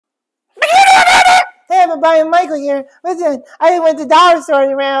everybody, Michael here. Listen, I went to the dollar store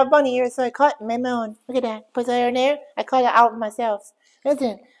and ran out of bunny ears, so I cut my own. Look at that. Put that in there. I cut it out myself.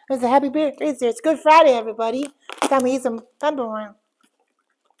 Listen, it's a happy birthday. It's Good Friday, everybody. Time to eat some popcorn.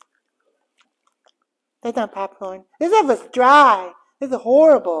 That's not popcorn. This stuff is dry. This is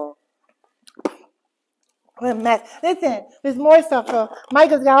horrible. What a mess. Listen, there's more stuff. So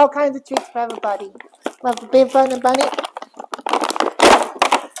Michael's got all kinds of treats for everybody. Love the big fun and bunny.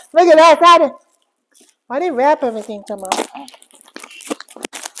 Look at that. Why did they wrap everything so much?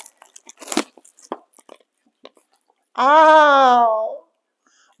 Ow!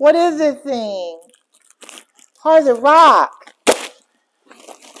 What is this thing? Hard as a rock.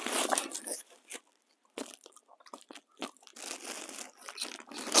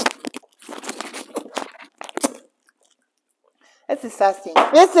 That's disgusting.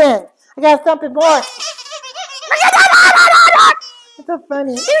 Listen, I got something more. It's so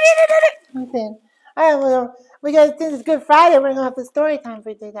funny. Listen, since it's Good Friday, we're gonna have the story time for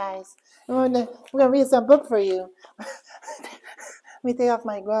you guys. We're gonna read some book for you. Let me take off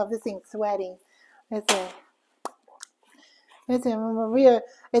my glove. This thing's sweating. Listen, Maria.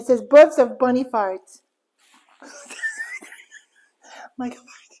 It says books of bunny farts. Michael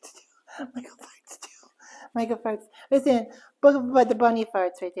farts. Listen, book about the bunny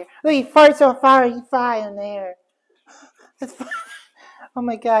farts right there. Look, he farts so far, he fly in the air. Oh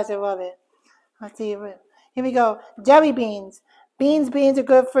my gosh, I love it. Let's see. Here we go. Jelly beans. Beans are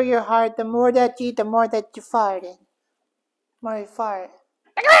good for your heart. The more that you eat, the more that you fart. The more you fart.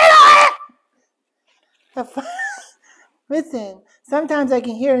 Listen, sometimes I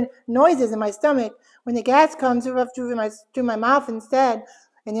can hear noises in my stomach when the gas comes through my mouth instead.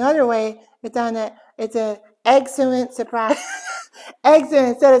 And the other way, it's an excellent surprise. Excellent.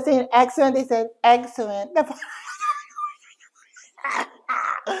 Instead of saying excellent, they said excellent.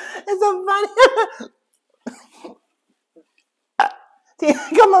 It's so funny. See,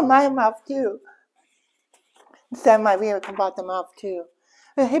 come on my mouth too. Instead of my ear, come out the mouth too.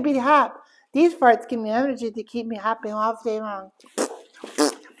 Hippity hop. These farts give me energy to keep me hopping all day long.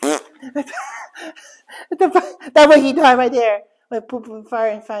 That's what he does right there. With poop and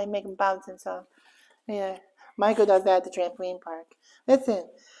fart and finally make him bounce and stuff. Yeah. Michael does that at the trampoline park. Listen,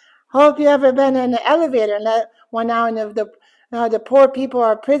 hope you ever been in an elevator and let one out of the poor people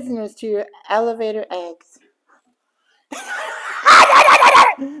are prisoners to your elevator eggs.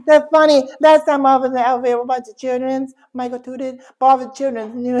 That's funny. Last time I was in the elevator with a bunch of children, Michael tooted, but all the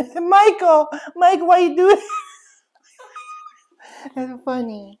children knew it. Michael, why are you doing? That's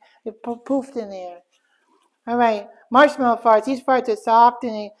funny. It poofed in there. All right, marshmallow farts. These farts are soft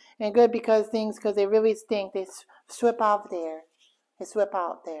and good because they really stink. They swip out there.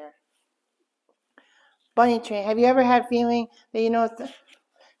 Bunny train. Have you ever had feeling that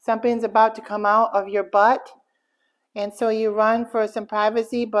something's about to come out of your butt? And so you run for some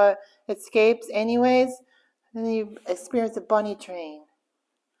privacy, but escapes anyways. And then you experience a bunny train.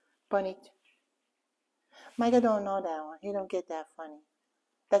 Michael don't know that one. He don't get that funny.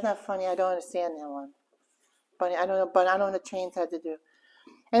 That's not funny. I don't understand that one. Bunny, I don't know. But I don't know what the trains have to do.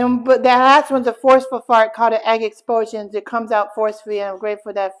 But the last one's a forceful fart called an egg explosion. It comes out forcefully, and I'm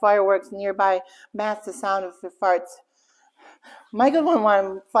grateful that fireworks nearby mask the sound of the farts. Michael wouldn't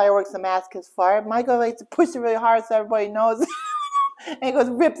want fireworks to mask his fart. Michael likes to push it really hard so everybody knows. And he goes,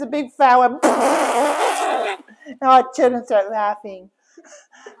 rips a big fat one. And all the children start laughing.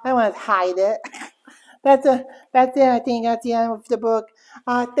 I want to hide it. That's it. I think that's the end of the book.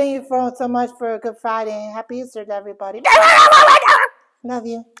 Thank you so much for a Good Friday and happy Easter to everybody. Love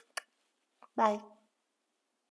you. Bye.